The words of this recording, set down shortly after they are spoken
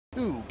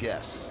2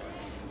 guests.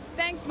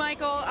 Thanks,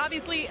 Michael.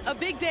 Obviously, a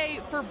big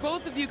day for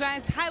both of you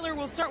guys. Tyler,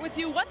 we'll start with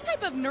you. What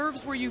type of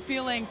nerves were you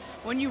feeling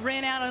when you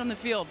ran out on the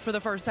field for the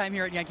first time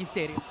here at Yankee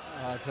Stadium?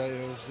 I'll tell you,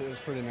 it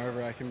was pretty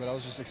nerve-wracking, but I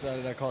was just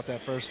excited I caught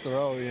that first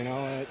throw, you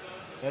know.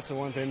 That's the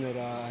one thing that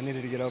I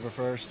needed to get over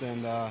first,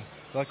 and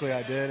luckily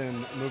I did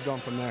and moved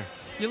on from there.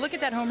 You look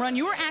at that home run,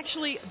 you were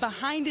actually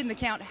behind in the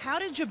count. How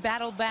did you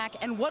battle back,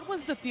 and what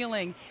was the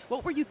feeling?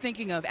 What were you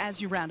thinking of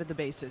as you rounded the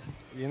bases?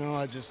 You know,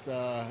 I just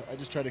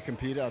tried to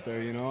compete out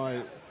there, you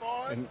know.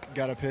 And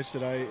got a pitch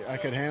that I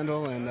could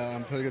handle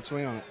and put a good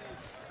swing on it.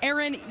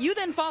 Aaron, you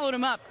then followed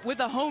him up with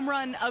a home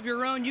run of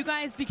your own. You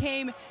guys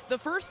became the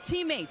first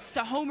teammates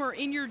to homer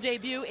in your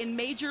debut in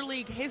Major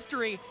League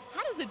history.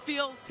 How does it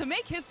feel to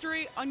make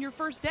history on your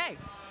first day?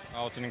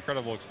 Oh, it's an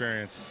incredible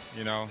experience,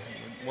 you know.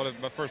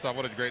 But first off,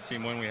 what a great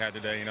team win we had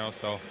today, you know.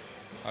 So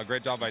a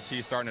great job by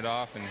T starting it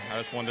off, and I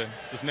just wanted to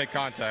just make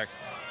contact.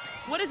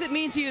 What does it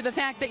mean to you, the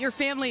fact that your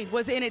family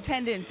was in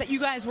attendance, that you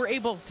guys were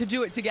able to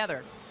do it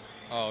together?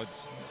 Oh,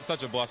 it's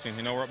such a blessing.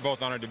 You know, we're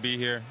both honored to be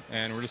here,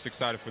 and we're just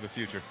excited for the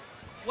future.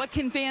 What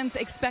can fans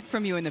expect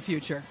from you in the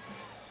future?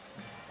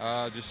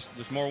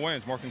 Just more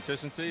wins, more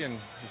consistency, and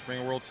just bring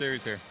a World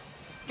Series here.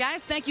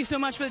 Guys, thank you so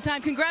much for the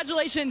time.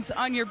 Congratulations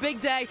on your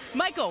big day.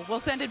 Michael, we'll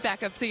send it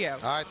back up to you. All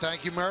right,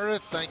 thank you,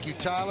 Meredith. Thank you,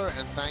 Tyler,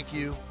 and thank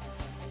you,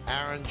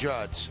 Aaron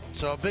Judge.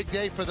 So a big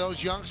day for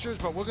those youngsters,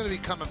 but we're going to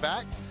be coming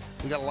back.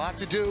 We got a lot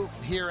to do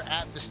here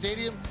at the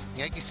stadium.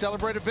 Yankees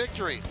celebrate a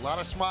victory. A lot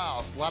of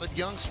smiles, a lot of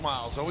young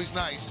smiles. Always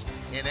nice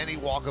in any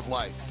walk of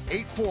life.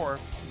 8-4,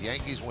 the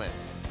Yankees win.